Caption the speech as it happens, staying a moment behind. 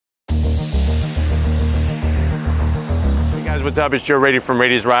guys, what's up? It's Joe Rady from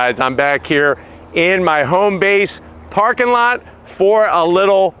Rady's Rides. I'm back here in my home base parking lot for a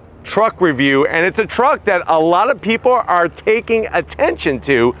little truck review, and it's a truck that a lot of people are taking attention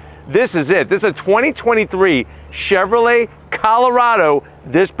to. This is it. This is a 2023 Chevrolet Colorado.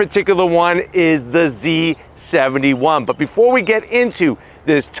 This particular one is the Z71. But before we get into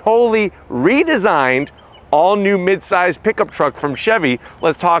this totally redesigned, all new mid-size pickup truck from Chevy,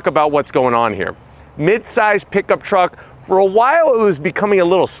 let's talk about what's going on here. Mid-size pickup truck, for a while it was becoming a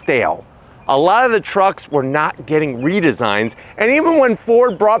little stale. A lot of the trucks were not getting redesigns, and even when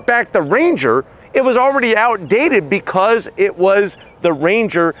Ford brought back the Ranger, it was already outdated because it was the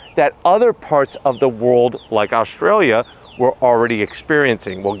Ranger that other parts of the world, like Australia, were already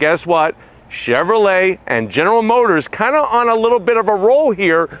experiencing. Well, guess what? Chevrolet and General Motors kind of on a little bit of a roll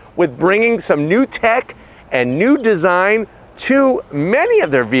here with bringing some new tech and new design to many of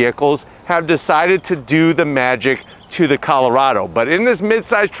their vehicles. Have decided to do the magic to the Colorado. But in this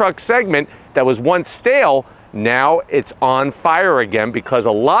mid-size truck segment that was once stale, now it's on fire again because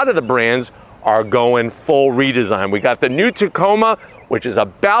a lot of the brands are going full redesign. We got the new Tacoma, which is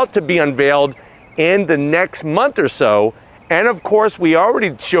about to be unveiled in the next month or so. And of course, we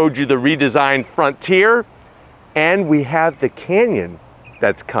already showed you the redesigned Frontier, and we have the Canyon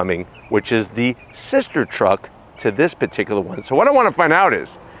that's coming, which is the sister truck to this particular one. So what I want to find out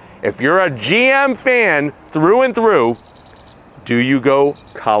is, if you're a GM fan through and through, do you go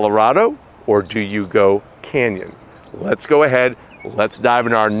Colorado or do you go Canyon? Let's go ahead, let's dive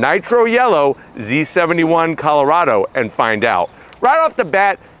into our nitro yellow Z71 Colorado and find out. Right off the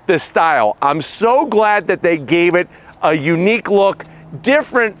bat, the style. I'm so glad that they gave it a unique look,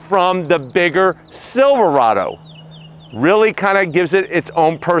 different from the bigger Silverado. Really kind of gives it its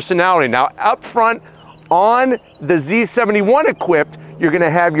own personality. Now up front on the Z71 equipped, you're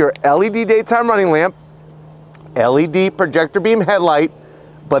gonna have your LED daytime running lamp, LED projector beam headlight,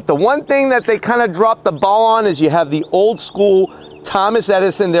 but the one thing that they kind of dropped the ball on is you have the old school Thomas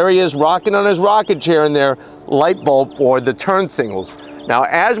Edison, there he is rocking on his rocket chair in there, light bulb for the turn signals. Now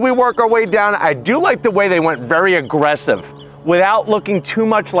as we work our way down, I do like the way they went very aggressive without looking too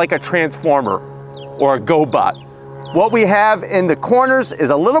much like a Transformer or a GoBot. What we have in the corners is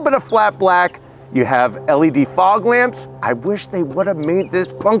a little bit of flat black. You have LED fog lamps. I wish they would have made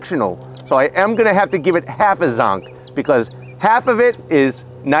this functional. So I am gonna have to give it half a zonk because half of it is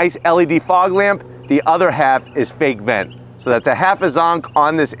nice LED fog lamp, the other half is fake vent. So that's a half a zonk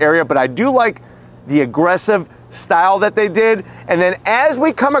on this area, but I do like the aggressive style that they did. And then as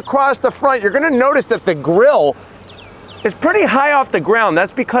we come across the front, you're gonna notice that the grille is pretty high off the ground.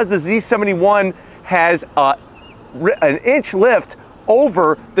 That's because the Z71 has an inch lift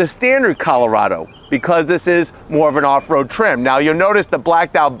over the standard Colorado because this is more of an off-road trim. Now you'll notice the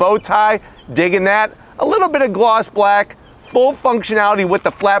blacked out bow tie, digging that, a little bit of gloss black, full functionality with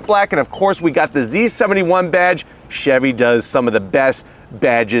the flat black, and of course we got the Z71 badge. Chevy does some of the best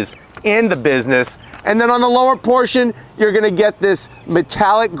badges in the business. And then on the lower portion, you're gonna get this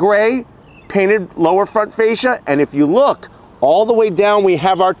metallic gray painted lower front fascia, and if you look all the way down, we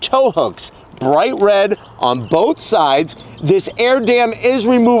have our tow hooks, bright red on both sides. This air dam is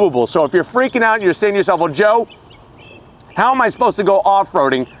removable. So if you're freaking out and you're saying to yourself, well, Joe, how am I supposed to go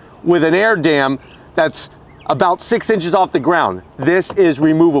off-roading with an air dam that's about 6 inches off the ground? This is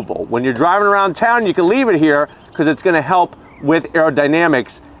removable. When you're driving around town, you can leave it here because it's gonna help with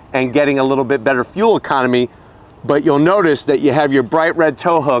aerodynamics and getting a little bit better fuel economy. But you'll notice that you have your bright red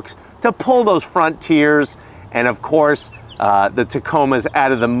tow hooks to pull those Frontiers, and of course, the Tacomas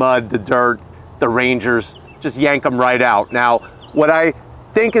out of the mud, the dirt, the Rangers, just yank them right out. Now, what I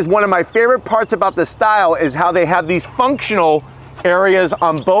think is one of my favorite parts about the style is how they have these functional areas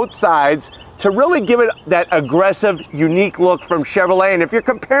on both sides to really give it that aggressive, unique look from Chevrolet. And if you're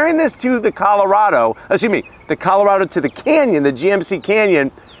comparing this to the Colorado, the Colorado to the Canyon, the GMC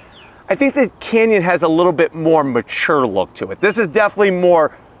Canyon, I think the Canyon has a little bit more mature look to it. This is definitely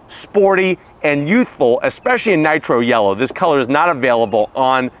more sporty and youthful, especially in nitro yellow. This color is not available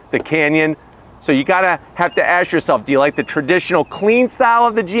on the Canyon. So you have to ask yourself, do you like the traditional clean style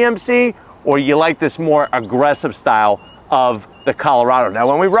of the GMC, or you like this more aggressive style of the Colorado? Now,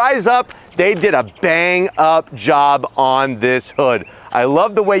 when we rise up, they did a bang up job on this hood. I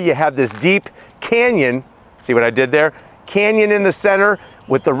love the way you have this deep canyon. See what I did there? Canyon in the center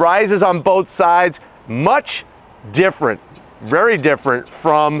with the rises on both sides. Much different, very different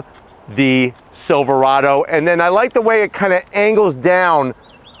from the Silverado. And then I like the way it kind of angles down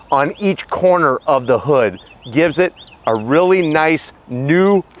on each corner of the hood. Gives it a really nice,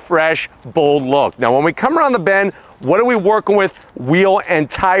 new, fresh, bold look. Now, when we come around the bend, what are we working with? Wheel and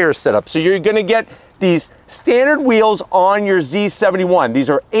tire setup. So you're gonna get these standard wheels on your Z71. These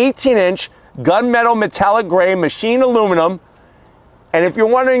are 18-inch gunmetal metallic gray machine aluminum. And if you're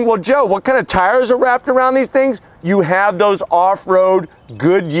wondering, well, Joe, what kind of tires are wrapped around these things? You have those off-road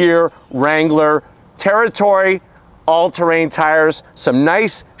Goodyear, Wrangler, Territory, all-terrain tires, some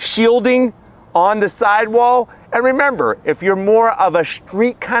nice shielding on the sidewall. And remember, if you're more of a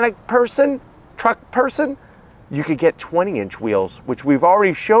street kind of person, truck person, you could get 20-inch wheels, which we've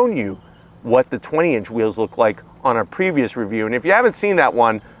already shown you what the 20-inch wheels look like on our previous review. And if you haven't seen that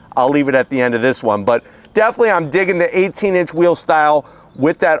one, I'll leave it at the end of this one. But definitely I'm digging the 18-inch wheel style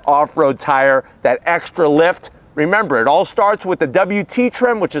with that off-road tire, that extra lift. Remember, it all starts with the WT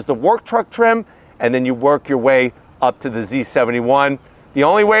trim, which is the work truck trim, and then you work your way up to the Z71. The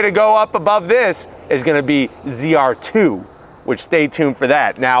only way to go up above this is gonna be ZR2, which stay tuned for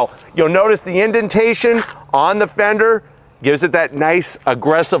that. Now, you'll notice the indentation on the fender gives it that nice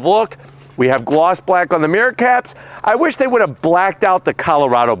aggressive look. We have gloss black on the mirror caps. I wish they would have blacked out the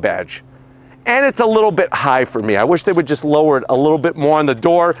Colorado badge. And it's a little bit high for me. I wish they would just lower it a little bit more on the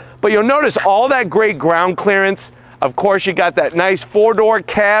door. But you'll notice all that great ground clearance. Of course, you got that nice 4-door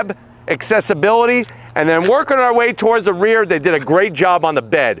cab accessibility. And then working our way towards the rear, they did a great job on the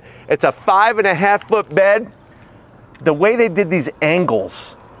bed. It's a 5.5-foot bed. The way they did these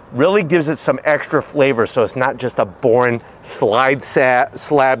angles really gives it some extra flavor, so it's not just a boring slide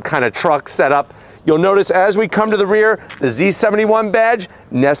slab kind of truck setup. You'll notice as we come to the rear, the Z71 badge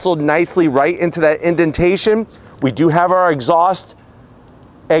nestled nicely right into that indentation. We do have our exhaust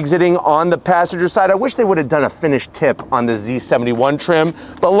exiting on the passenger side. I wish they would have done a finished tip on the Z71 trim,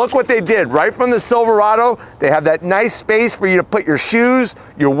 but look what they did. Right from the Silverado, they have that nice space for you to put your shoes,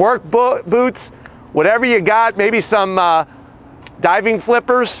 your work boots, whatever you got, maybe some diving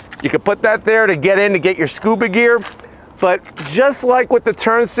flippers. You could put that there to get in to get your scuba gear. But just like with the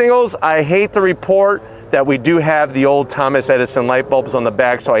turn signals, I hate to report that we do have the old Thomas Edison light bulbs on the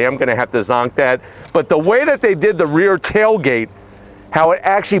back, so I am gonna have to zonk that. But the way that they did the rear tailgate, how it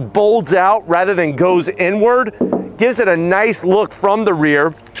actually bolts out rather than goes inward, gives it a nice look from the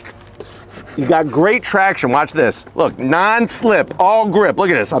rear. You got great traction, watch this. Look, non-slip, all grip. Look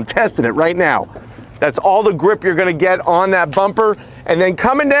at this, I'm testing it right now. That's all the grip you're gonna get on that bumper. And then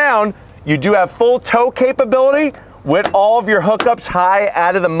coming down, you do have full tow capability with all of your hookups high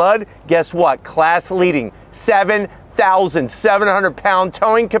out of the mud. Guess what? Class leading 7,700 pound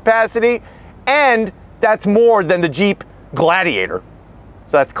towing capacity, and that's more than the Jeep Gladiator.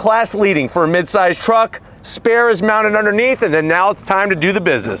 So that's class leading for a mid-sized truck. Spare is mounted underneath, and then now it's time to do the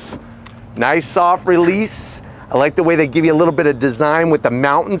business. Nice soft release. I like the way they give you a little bit of design with the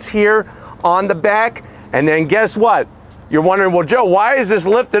mountains here on the back. And then guess what? You're wondering, well, Joe, why is this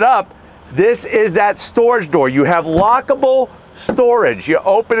lifted up? This is that storage door. You have lockable storage. You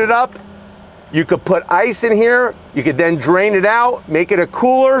open it up, you could put ice in here, you could then drain it out, make it a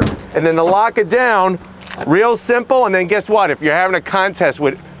cooler, and then to lock it down, real simple. And then guess what? If you're having a contest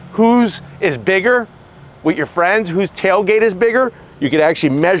with whose is bigger with your friends, whose tailgate is bigger, you could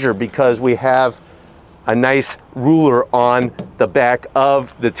actually measure because we have a nice ruler on the back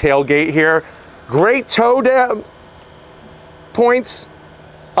of the tailgate here. Great toe down points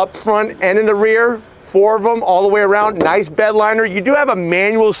up front and in the rear, 4 of them all the way around. Nice bed liner. You do have a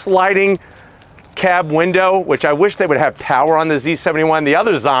manual sliding cab window, which I wish they would have power on the Z71. The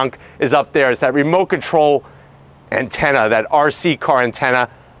other zonk is up there. It's that remote control antenna, that RC car antenna.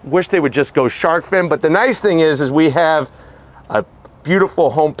 Wish they would just go shark fin. But the nice thing is we have a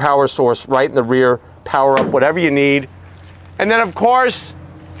beautiful home power source right in the rear. Power up whatever you need. And then of course,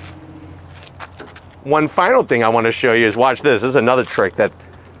 one final thing I want to show you is, watch this. This is another trick that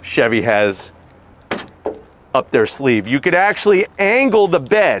Chevy has up their sleeve. You could actually angle the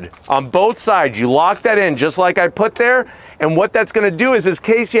bed on both sides. You lock that in just like I put there. And what that's gonna do is, in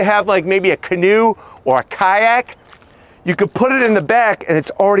case you have like maybe a canoe or a kayak, you could put it in the back and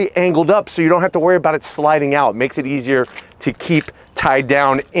it's already angled up, so you don't have to worry about it sliding out. It makes it easier to keep tied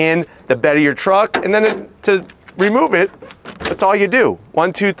down in the bed of your truck. And then to remove it, that's all you do.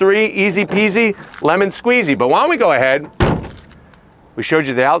 1, 2, 3, easy peasy, lemon squeezy. But why don't we go ahead? We showed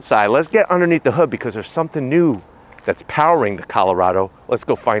you the outside. Let's get underneath the hood because there's something new that's powering the Colorado. Let's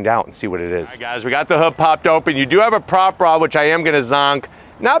go find out and see what it is. All right, guys, we got the hood popped open. You do have a prop rod, which I am gonna zonk.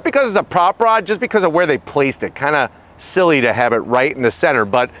 Not because it's a prop rod, just because of where they placed it. Kind of silly to have it right in the center.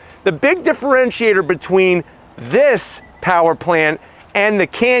 But the big differentiator between this power plant and the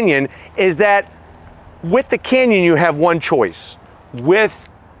Canyon is that with the Canyon, you have one choice. With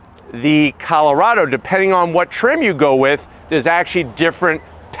the Colorado, depending on what trim you go with, there's actually different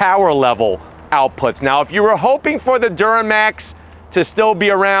power level outputs. Now, if you were hoping for the Duramax to still be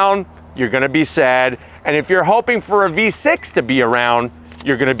around, you're gonna be sad. And if you're hoping for a V6 to be around,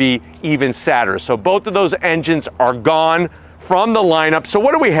 you're gonna be even sadder. So both of those engines are gone from the lineup. So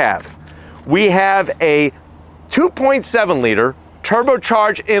what do we have? We have a 2.7 liter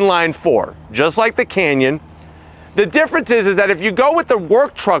turbocharged inline 4, just like the Canyon. The difference is that if you go with the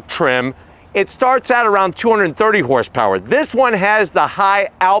work truck trim, it starts at around 230 horsepower. This one has the high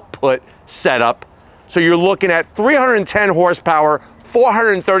output setup. So you're looking at 310 horsepower,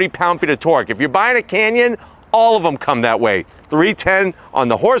 430 pound-feet of torque. If you're buying a Canyon, all of them come that way. 310 on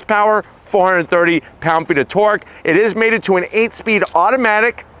the horsepower, 430 pound-feet of torque. It is mated to an 8-speed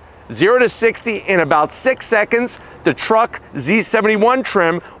automatic, 0 to 60 in about 6 seconds. The truck Z71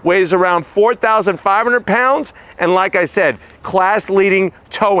 trim weighs around 4,500 pounds. And like I said, class-leading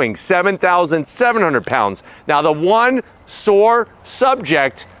towing, 7,700 pounds. Now, the one sore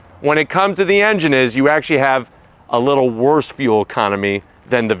subject when it comes to the engine is you actually have a little worse fuel economy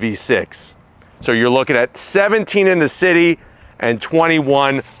than the V6. So you're looking at 17 in the city and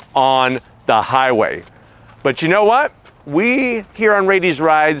 21 on the highway. But you know what? We here on Rady's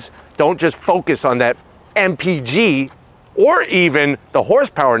Rides don't just focus on that MPG or even the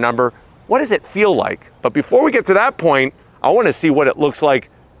horsepower number. What does it feel like? But before we get to that point, I want to see what it looks like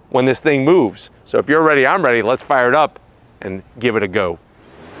when this thing moves. So if you're ready, I'm ready. Let's fire it up and give it a go.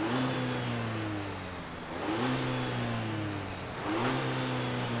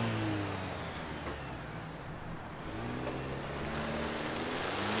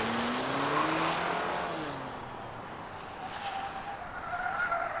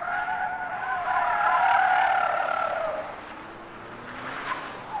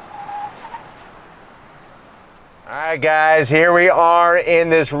 All right, guys, here we are in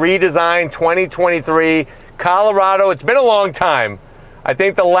this redesigned 2023 Colorado. It's been a long time. I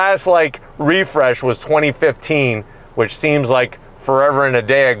think the last refresh was 2015, which seems like forever and a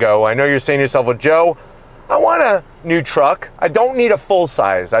day ago. I know you're saying to yourself, well, Joe, I want a new truck. I don't need a full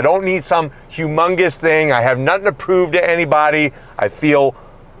size. I don't need some humongous thing. I have nothing to prove to anybody. I feel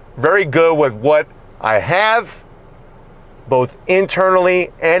very good with what I have, both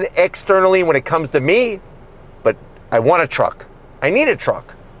internally and externally when it comes to me. But I want a truck. I need a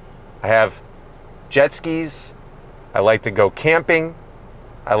truck. I have jet skis. I like to go camping.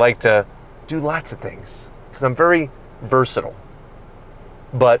 I like to do lots of things because I'm very versatile.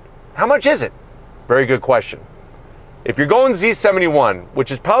 But how much is it? Very good question. If you're going Z71, which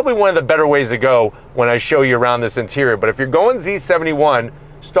is probably one of the better ways to go when I show you around this interior, but if you're going Z71,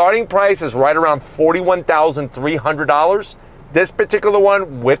 starting price is right around $41,300. This particular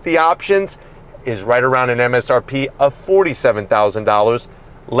one with the options is right around an MSRP of $47,000.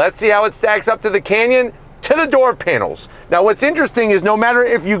 Let's see how it stacks up to the Canyon, to the door panels. Now, what's interesting is no matter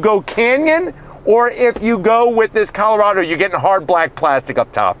if you go Canyon or if you go with this Colorado, you're getting hard black plastic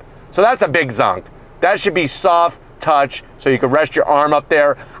up top. So that's a big zonk. That should be soft touch so you can rest your arm up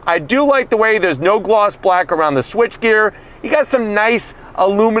there. I do like the way there's no gloss black around the switchgear. You got some nice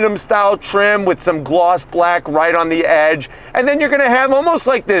aluminum style trim with some gloss black right on the edge. And then you're gonna have almost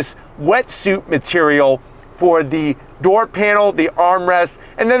like this wetsuit material for the door panel, the armrest,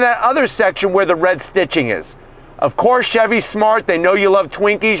 and then that other section where the red stitching is. Of course, Chevy's smart. They know you love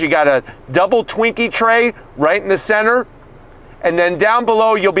Twinkies. You got a double Twinkie tray right in the center. And then down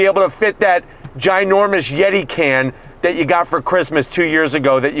below, you'll be able to fit that ginormous Yeti can that you got for Christmas 2 years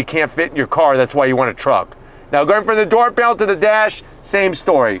ago that you can't fit in your car. That's why you want a truck. Now, going from the door panel to the dash, same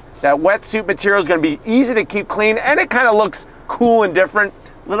story. That wetsuit material is going to be easy to keep clean, and it kind of looks cool and different.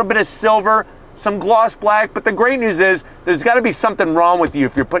 A little bit of silver, some gloss black, but the great news is there's got to be something wrong with you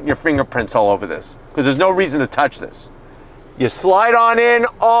if you're putting your fingerprints all over this, because there's no reason to touch this. You slide on in,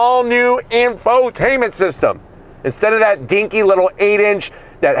 all new infotainment system. Instead of that dinky little 8-inch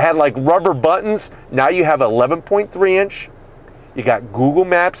that had like rubber buttons, now you have 11.3-inch. You got Google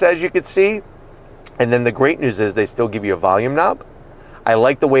Maps, as you can see. And then the great news is they still give you a volume knob. I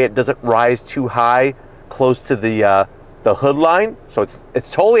like the way it doesn't rise too high close to the hood line, so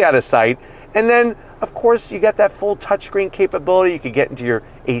it's totally out of sight. And then, of course, you got that full touchscreen capability. You could get into your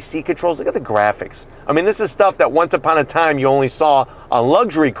AC controls. Look at the graphics. I mean, this is stuff that once upon a time you only saw on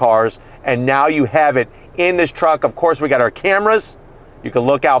luxury cars, and now you have it in this truck. Of course, we got our cameras. You can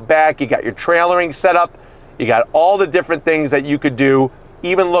look out back. You got your trailering set up. You got all the different things that you could do,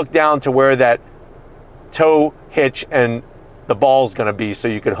 even look down to where that tow hitch and the ball's gonna be so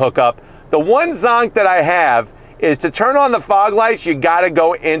you could hook up. The one zonk that I have is to turn on the fog lights, you gotta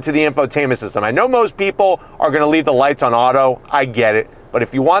go into the infotainment system. I know most people are gonna leave the lights on auto, I get it, but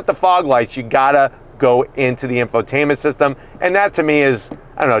if you want the fog lights, you gotta go into the infotainment system, and that to me is,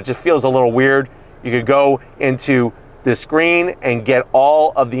 I don't know, it just feels a little weird. You could go into the screen and get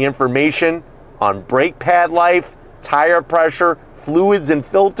all of the information on brake pad life, tire pressure, fluids and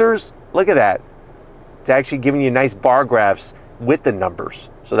filters. Look at that. It's actually giving you nice bar graphs with the numbers.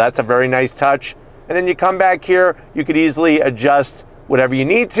 So that's a very nice touch. And then you come back here, you could easily adjust whatever you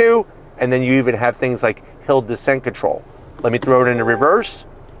need to, and then you even have things like hill descent control. Let me throw it into reverse.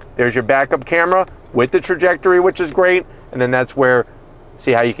 There's your backup camera with the trajectory, which is great. And then that's where,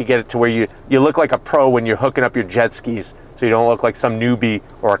 see how you could get it to where you look like a pro when you're hooking up your jet skis, so you don't look like some newbie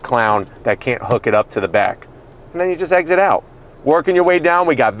or a clown that can't hook it up to the back. And then you just exit out. Working your way down,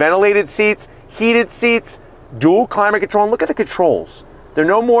 we got ventilated seats, heated seats, dual climate control, and look at the controls. There are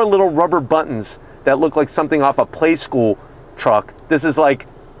no more little rubber buttons that look like something off a play school truck. This is like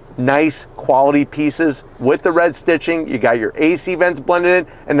nice quality pieces with the red stitching. You got your AC vents blended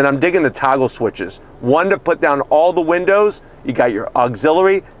in, and then I'm digging the toggle switches. One to put down all the windows. You got your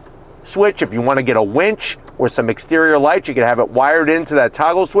auxiliary switch if you want to get a winch or some exterior lights. You can have it wired into that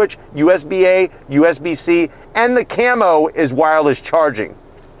toggle switch. USB-A, USB-C, and the camo is wireless charging.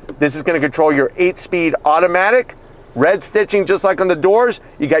 This is going to control your 8-speed automatic. Red stitching just like on the doors.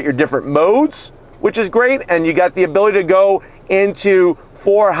 You got your different modes, which is great, and you got the ability to go into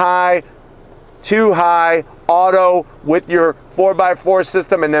 4 high, 2 high, auto with your 4x4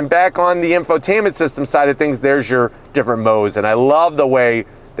 system, and then back on the infotainment system side of things, there's your different modes. And I love the way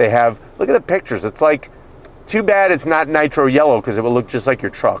they have, look at the pictures. It's like, too bad it's not nitro yellow because it would look just like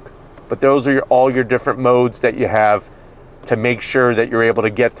your truck. But those are all your different modes that you have to make sure that you're able to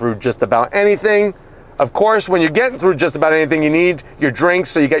get through just about anything. Of course, when you're getting through just about anything, you need your drinks,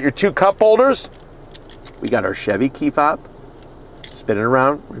 so you got your 2 cup holders. We got our Chevy key fob, spinning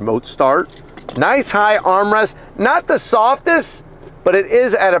around, remote start. Nice high armrest, not the softest, but it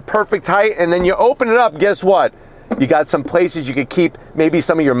is at a perfect height. And then you open it up, guess what? You got some places you could keep maybe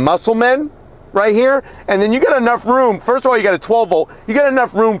some of your muscle men right here. And then you got enough room. First of all, you got a 12 volt. You got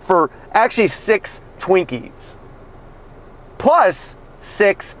enough room for actually 6 Twinkies, plus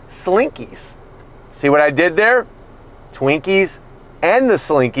 6 Slinkies. See what I did there? Twinkies and the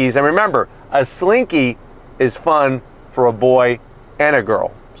Slinkies. And remember, a Slinky is fun for a boy and a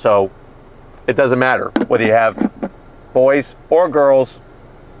girl. So it doesn't matter whether you have boys or girls,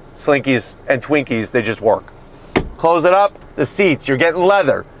 Slinkies and Twinkies, they just work. Close it up, the seats, you're getting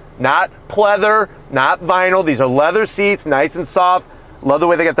leather, not pleather, not vinyl. These are leather seats, nice and soft. Love the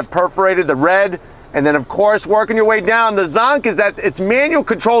way they got the perforated, the red. And then of course, working your way down, the zonk is that it's manual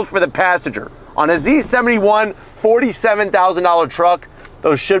controls for the passenger. On a Z71, $47,000 truck,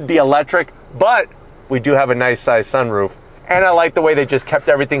 those should be electric, but we do have a nice size sunroof. And I like the way they just kept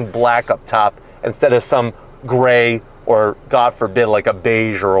everything black up top instead of some gray or, God forbid, like a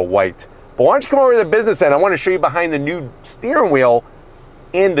beige or a white. But why don't you come over to the business end? I want to show you behind the new steering wheel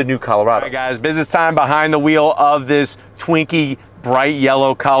in the new Colorado. All right, guys, business time behind the wheel of this Twinkie bright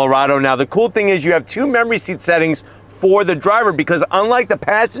yellow Colorado. Now, the cool thing is you have 2 memory seat settings for the driver, because unlike the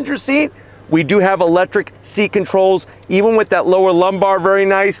passenger seat, we do have electric seat controls, even with that lower lumbar, very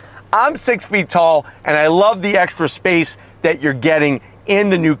nice. I'm 6 feet tall, and I love the extra space that you're getting in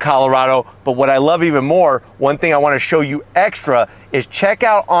the new Colorado. But what I love even more, one thing I want to show you extra is check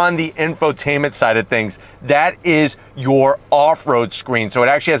out on the infotainment side of things. That is your off-road screen. So it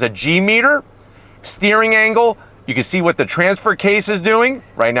actually has a G meter, steering angle. You can see what the transfer case is doing.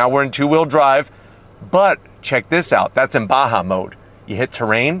 Right now we're in 2-wheel drive, but check this out. That's in Baja mode. You hit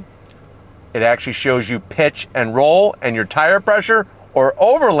terrain, it actually shows you pitch and roll and your tire pressure, or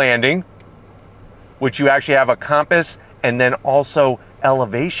overlanding, which you actually have a compass, and then also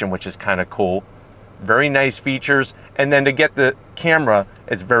elevation, which is kind of cool. Very nice features. And then to get the camera,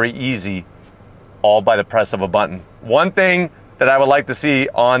 it's very easy, all by the press of a button. One thing that I would like to see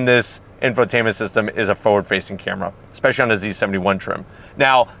on this infotainment system is a forward-facing camera, especially on the Z71 trim.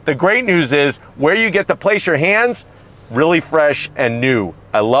 Now, the great news is where you get to place your hands, really fresh and new.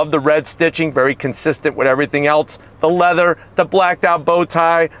 I love the red stitching, very consistent with everything else. The leather, the blacked out bow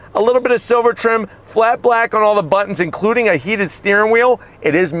tie, a little bit of silver trim, flat black on all the buttons, including a heated steering wheel.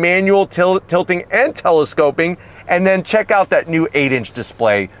 It is manual tilting and telescoping. And then check out that new 8-inch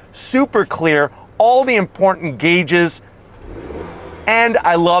display. Super clear, all the important gauges. And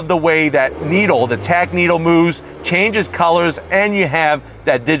I love the way that needle, the tack needle moves, changes colors, and you have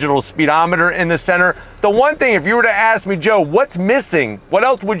that digital speedometer in the center. The one thing, if you were to ask me, Joe, what's missing? What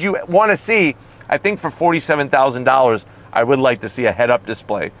else would you want to see? I think for $47,000, I would like to see a head-up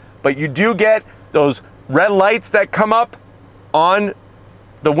display. But you do get those red lights that come up on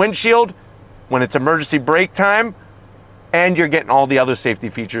the windshield when it's emergency brake time. and you're getting all the other safety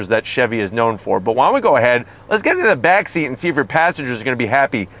features that Chevy is known for. But why don't we go ahead, let's get into the back seat and see if your passengers are gonna be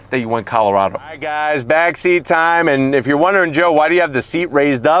happy that you went Colorado. All right guys, back seat time. And if you're wondering, Joe, why do you have the seat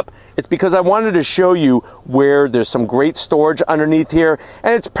raised up? It's because I wanted to show you where there's some great storage underneath here.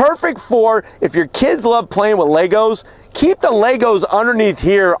 And it's perfect for, if your kids love playing with Legos, keep the Legos underneath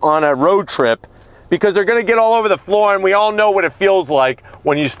here on a road trip, because they're gonna get all over the floor, and we all know what it feels like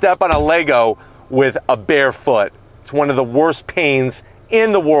when you step on a Lego with a bare foot. It's one of the worst pains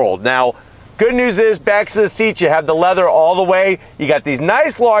in the world. Now, good news is, back to the seats, you have the leather all the way. You got these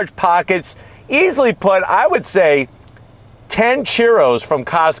nice large pockets, easily put, I would say, 10 churros from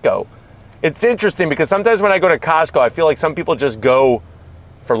Costco. It's interesting because sometimes when I go to Costco, I feel like some people just go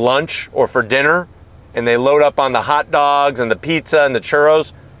for lunch or for dinner, and they load up on the hot dogs and the pizza and the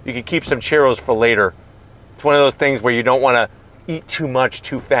churros. You can keep some churros for later. It's one of those things where you don't want to eat too much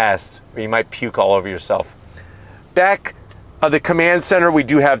too fast, or you might puke all over yourself. Back of the command center, we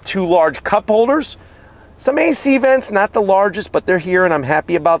do have 2 large cup holders. Some AC vents, not the largest, but they're here, and I'm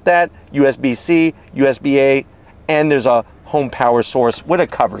happy about that. USB-C, USB-A, and there's a home power source with a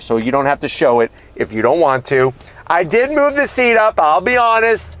cover, so you don't have to show it if you don't want to. I did move the seat up, I'll be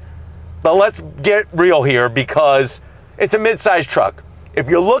honest, but let's get real here because it's a mid-size truck. If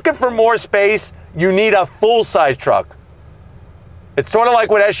you're looking for more space, you need a full-size truck. It's sort of like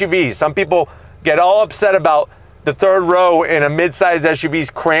with SUVs. Some people get all upset about the third row in a mid-size SUV's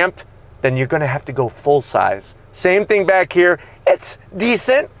cramped, then you're gonna have to go full-size. Same thing back here. It's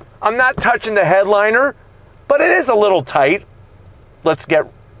decent. I'm not touching the headliner, but it is a little tight. Let's get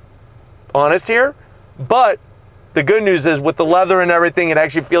honest here. But the good news is, with the leather and everything, it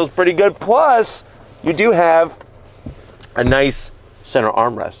actually feels pretty good. Plus, you do have a nice center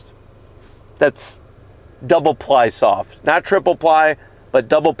armrest. That's double ply soft. Not triple ply, but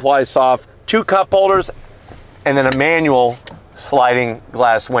double ply soft. 2 cup holders, and then a manual sliding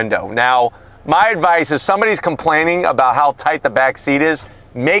glass window. Now, my advice, if somebody's complaining about how tight the back seat is,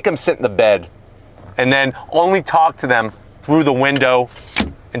 make them sit in the bed, and then only talk to them through the window,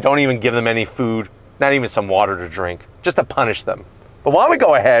 and don't even give them any food, not even some water to drink, just to punish them. But why don't we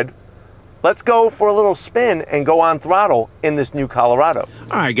go ahead, let's go for a little spin and go on throttle in this new Colorado.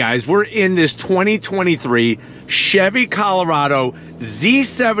 All right, guys, we're in this 2023 Chevy Colorado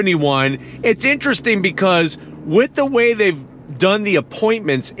Z71. It's interesting because with the way they've done the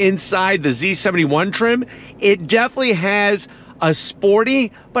appointments inside the Z71 trim, it definitely has a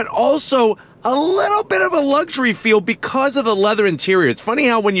sporty, but also a little bit of a luxury feel because of the leather interior. It's funny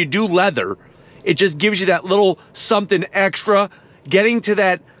how when you do leather, it just gives you that little something extra. Getting to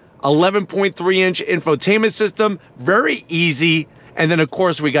that 11.3-inch infotainment system, very easy. And then, of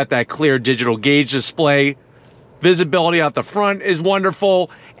course, we got that clear digital gauge display. Visibility out the front is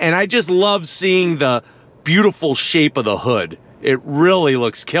wonderful. And I just love seeing the beautiful shape of the hood. It really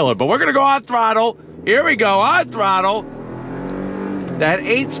looks killer. But we're going to go on throttle. Here we go, on throttle. That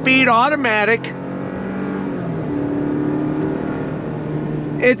 8-speed automatic.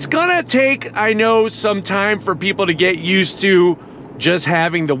 It's gonna take, I know, some time for people to get used to just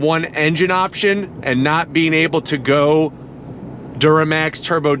having the one engine option and not being able to go Duramax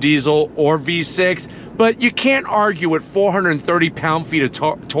turbo diesel or V6, but you can't argue with 430 pound-feet of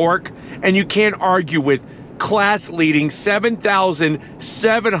torque, and you can't argue with class-leading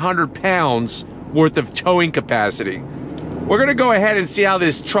 7,700 pounds worth of towing capacity. We're gonna go ahead and see how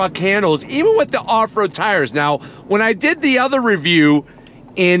this truck handles, even with the off-road tires. Now, when I did the other review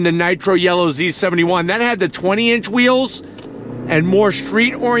in the Nitro Yellow Z71, that had the 20-inch wheels and more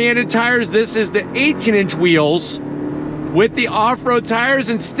street-oriented tires. This is the 18-inch wheels with the off-road tires,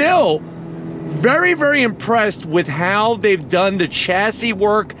 and still very, very impressed with how they've done the chassis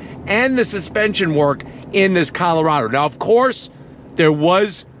work and the suspension work in this Colorado. Now, of course, there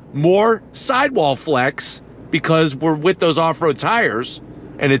was more sidewall flex because we're with those off-road tires,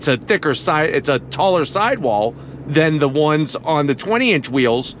 and it's a thicker side, it's a taller sidewall than the ones on the 20-inch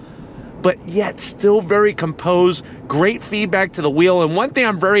wheels, but yet still very composed, great feedback to the wheel. And one thing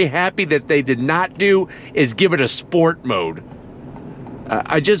I'm very happy that they did not do is give it a sport mode.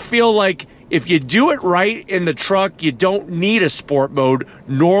 I just feel like if you do it right in the truck, you don't need a sport mode.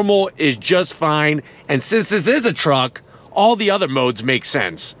 Normal is just fine. And since this is a truck, all the other modes make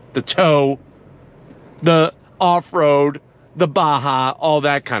sense. The tow, the off-road, the Baja, all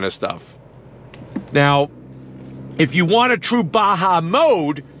that kind of stuff. Now, if you want a true Baja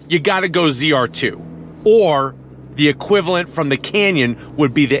mode, you got to go ZR2, or the equivalent from the Canyon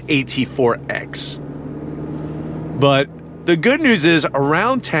would be the AT4X. But the good news is,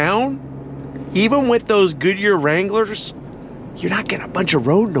 around town, even with those Goodyear Wranglers, you're not getting a bunch of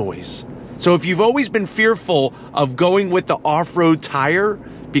road noise. So if you've always been fearful of going with the off-road tire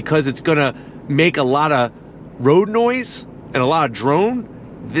because it's gonna make a lot of road noise and a lot of drone,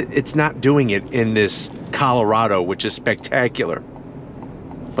 it's not doing it in this Colorado, which is spectacular.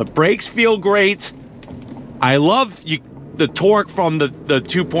 But brakes feel great. I love the torque from the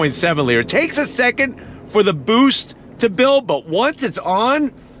 2.7 liter. It takes a second for the boost to build, but once it's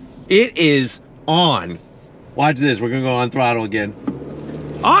on, it is on. Watch this, we're gonna go on throttle again.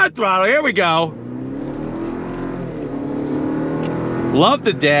 On throttle, here we go. Love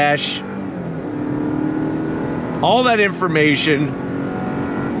the dash. All that information.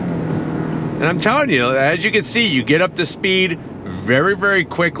 And I'm telling you, as you can see, you get up to speed very, very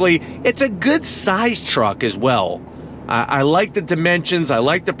quickly. It's a good size truck as well. I like the dimensions, I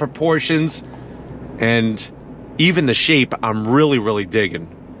like the proportions, and even the shape I'm really, really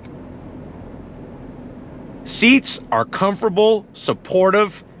digging. Seats are comfortable,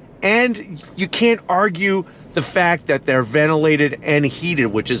 supportive, and you can't argue the fact that they're ventilated and heated,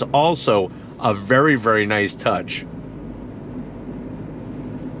 which is also a very, very nice touch.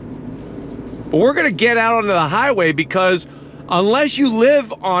 But we're gonna get out onto the highway because unless you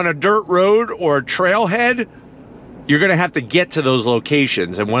live on a dirt road or a trailhead, you're gonna have to get to those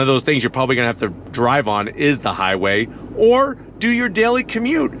locations. And one of those things you're probably gonna have to drive on is the highway, or do your daily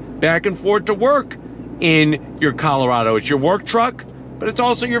commute back and forth to work in your Colorado. It's your work truck, but it's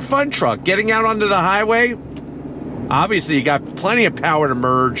also your fun truck. Getting out onto the highway, obviously you got plenty of power to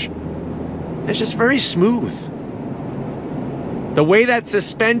merge. It's just very smooth. The way that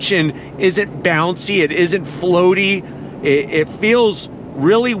suspension isn't bouncy, it isn't floaty, it feels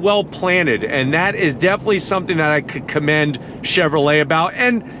really well planted, and that is definitely something that I could commend Chevrolet about.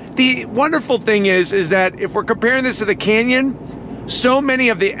 And the wonderful thing is that if we're comparing this to the Canyon, so many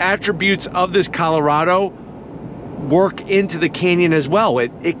of the attributes of this Colorado work into the Canyon as well.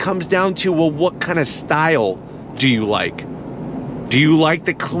 It comes down to, well, what kind of style do you like? Do you like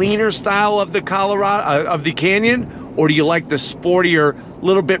the cleaner style of the Colorado, of the Canyon, or do you like the sportier,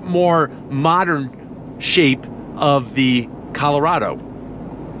 little bit more modern shape of the Colorado?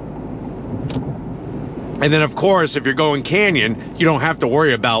 And then of course, if you're going Canyon, you don't have to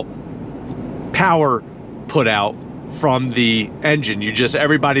worry about power put out from the engine.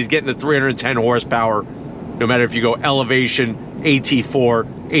 Everybody's getting the 310 horsepower, no matter if you go elevation,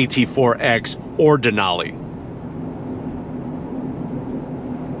 AT4, AT4X, or Denali.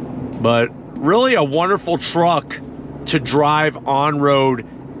 But really a wonderful truck to drive on-road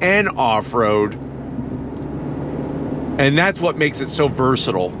and off-road. And that's what makes it so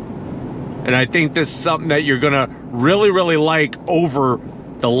versatile. And I think this is something that you're gonna really, really like over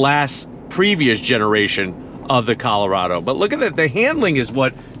the previous generation of the Colorado. But look at that, the handling is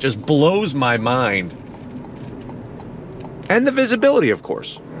what just blows my mind. And the visibility, of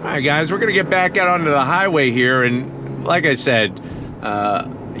course. All right, guys, we're gonna get back out onto the highway here, and like I said,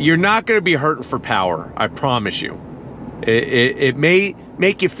 you're not gonna be hurting for power, I promise you. It may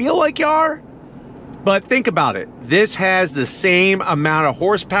make you feel like you are, but think about it. This has the same amount of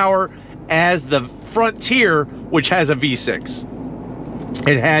horsepower as the Frontier, which has a V6.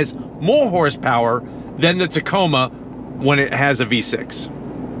 It has more horsepower than the Tacoma when it has a V6.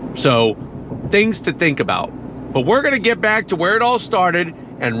 So, things to think about. But we're gonna get back to where it all started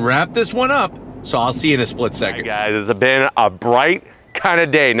and wrap this one up. So I'll see you in a split second. Hey guys, it's been a bright kind of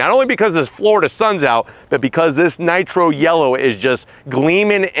day. Not only because this Florida sun's out, but because this nitro yellow is just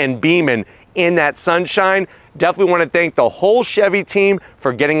gleaming and beaming in that sunshine. Definitely want to thank the whole Chevy team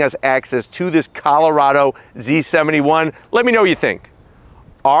for getting us access to this Colorado Z71. Let me know what you think.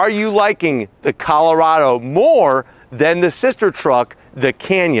 Are you liking the Colorado more than the sister truck, the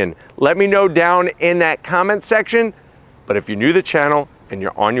Canyon? Let me know down in that comment section. But if you're new to the channel and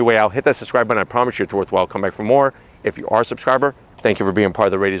you're on your way out, hit that subscribe button. I promise you it's worthwhile. Come back for more. If you are a subscriber, thank you for being part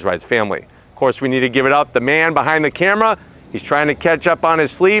of the Ladies Rides family. Of course, we need to give it up. The man behind the camera, he's trying to catch up on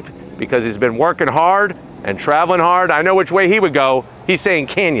his sleep because he's been working hard and traveling hard. I know which way he would go. He's saying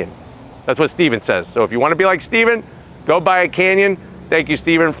Canyon. That's what Steven says. So if you want to be like Steven, go buy a Canyon. Thank you,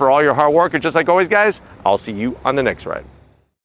 Steven, for all your hard work. And just like always, guys, I'll see you on the next ride.